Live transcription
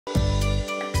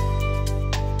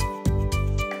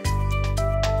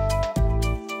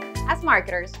As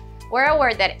marketers, we're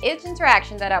aware that each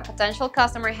interaction that a potential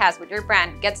customer has with your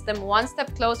brand gets them one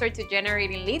step closer to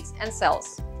generating leads and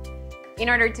sales. In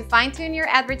order to fine-tune your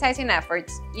advertising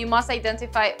efforts, you must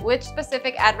identify which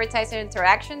specific advertising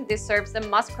interaction deserves the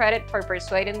most credit for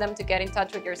persuading them to get in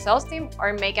touch with your sales team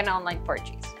or make an online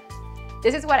purchase.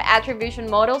 This is what attribution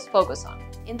models focus on.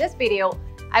 In this video,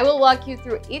 I will walk you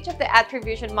through each of the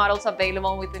attribution models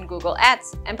available within Google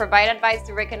Ads and provide advice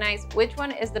to recognize which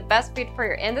one is the best fit for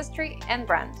your industry and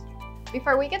brand.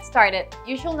 Before we get started,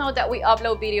 you should know that we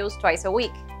upload videos twice a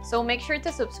week, so make sure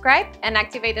to subscribe and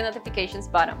activate the notifications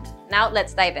button. Now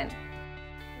let's dive in.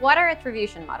 What are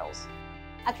attribution models?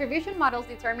 Attribution models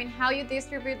determine how you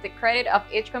distribute the credit of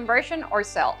each conversion or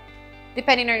sale.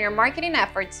 Depending on your marketing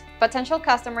efforts, potential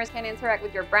customers can interact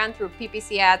with your brand through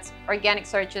PPC ads, organic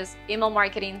searches, email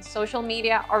marketing, social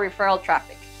media, or referral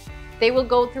traffic. They will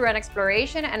go through an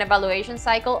exploration and evaluation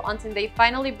cycle until they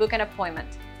finally book an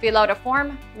appointment, fill out a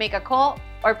form, make a call,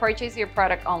 or purchase your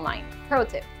product online. Pro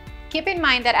tip: keep in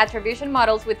mind that attribution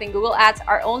models within Google Ads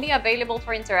are only available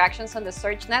for interactions on the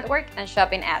search network and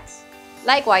shopping ads.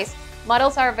 Likewise,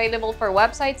 models are available for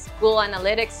websites, Google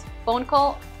Analytics, phone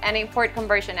call, and import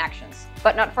conversion actions,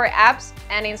 but not for apps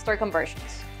and in-store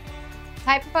conversions.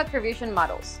 Type of attribution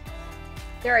models.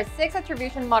 There are 6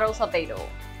 attribution models available.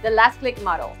 The last click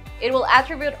model. It will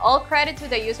attribute all credit to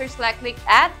the user's last click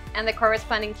ad and the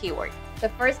corresponding keyword. The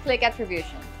first click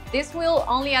attribution. This will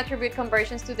only attribute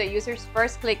conversions to the user's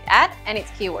first click ad and its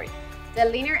keyword. The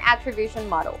linear attribution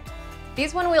model.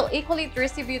 This one will equally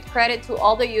distribute credit to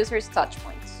all the user's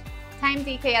touchpoints. Time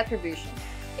decay attribution.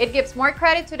 It gives more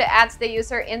credit to the ads the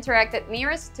user interacted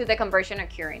nearest to the conversion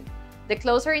occurring. The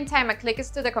closer in time a click is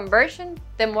to the conversion,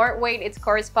 the more weight its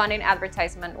corresponding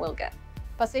advertisement will get.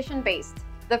 Position-based.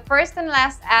 The first and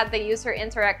last ad the user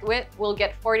interacts with will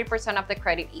get 40% of the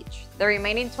credit each. The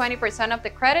remaining 20% of the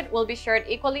credit will be shared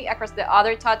equally across the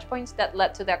other touchpoints that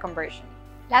led to the conversion.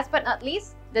 Last but not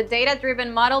least, the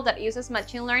data-driven model that uses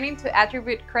machine learning to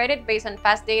attribute credit based on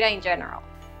past data in general.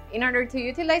 In order to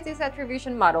utilize this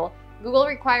attribution model, Google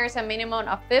requires a minimum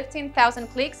of 15,000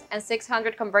 clicks and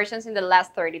 600 conversions in the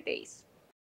last 30 days.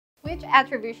 Which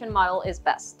attribution model is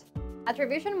best?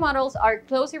 Attribution models are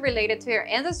closely related to your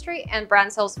industry and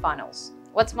brand sales funnels.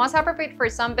 What's most appropriate for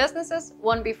some businesses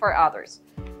won't be for others.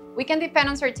 We can depend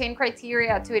on certain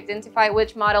criteria to identify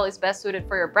which model is best suited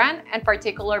for your brand and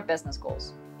particular business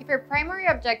goals. If your primary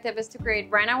objective is to create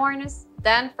brand awareness,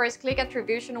 then first-click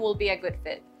attribution will be a good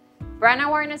fit. Brand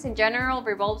awareness in general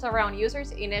revolves around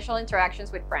users' initial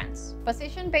interactions with brands.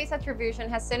 Position-based attribution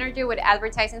has synergy with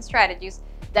advertising strategies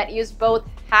that use both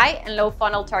high and low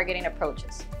funnel targeting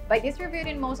approaches. By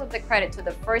distributing most of the credit to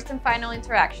the first and final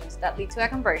interactions that lead to a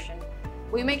conversion,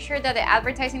 we make sure that the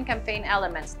advertising campaign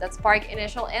elements that spark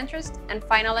initial interest and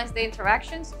finalize the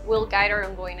interactions will guide our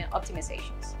ongoing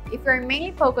optimizations. If you're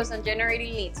mainly focused on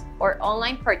generating leads or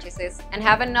online purchases and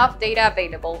have enough data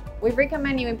available, we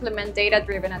recommend you implement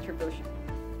data-driven attribution.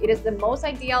 It is the most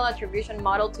ideal attribution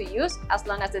model to use as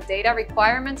long as the data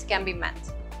requirements can be met.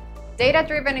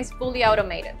 Data-driven is fully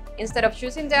automated. Instead of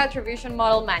choosing the attribution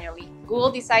model manually, Google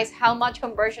decides how much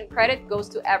conversion credit goes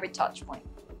to every touchpoint.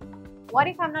 What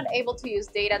if I'm not able to use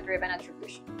data-driven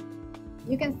attribution?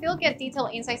 You can still get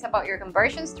detailed insights about your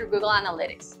conversions through Google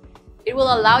Analytics. It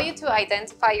will allow you to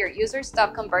identify your users'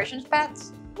 top conversion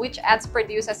paths, which ads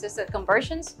produce assisted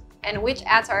conversions, and which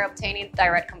ads are obtaining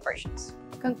direct conversions.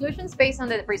 Conclusions based on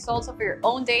the results of your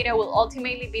own data will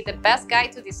ultimately be the best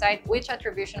guide to decide which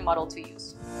attribution model to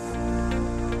use.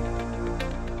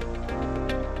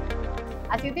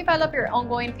 As you develop your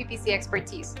ongoing PPC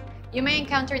expertise, you may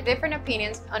encounter different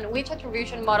opinions on which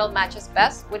attribution model matches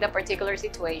best with a particular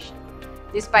situation.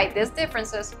 Despite these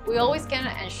differences, we always can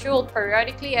and should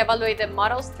periodically evaluate the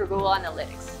models through Google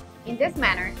Analytics. In this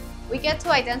manner, we get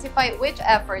to identify which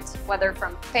efforts, whether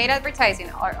from paid advertising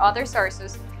or other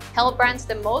sources, help brands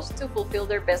the most to fulfill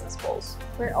their business goals.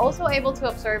 We're also able to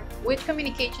observe which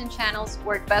communication channels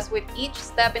work best with each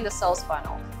step in the sales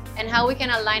funnel, and how we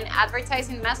can align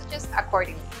advertising messages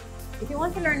accordingly. If you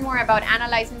want to learn more about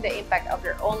analyzing the impact of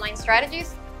your online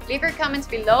strategies, leave your comments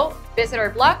below, visit our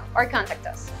blog, or contact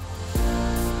us.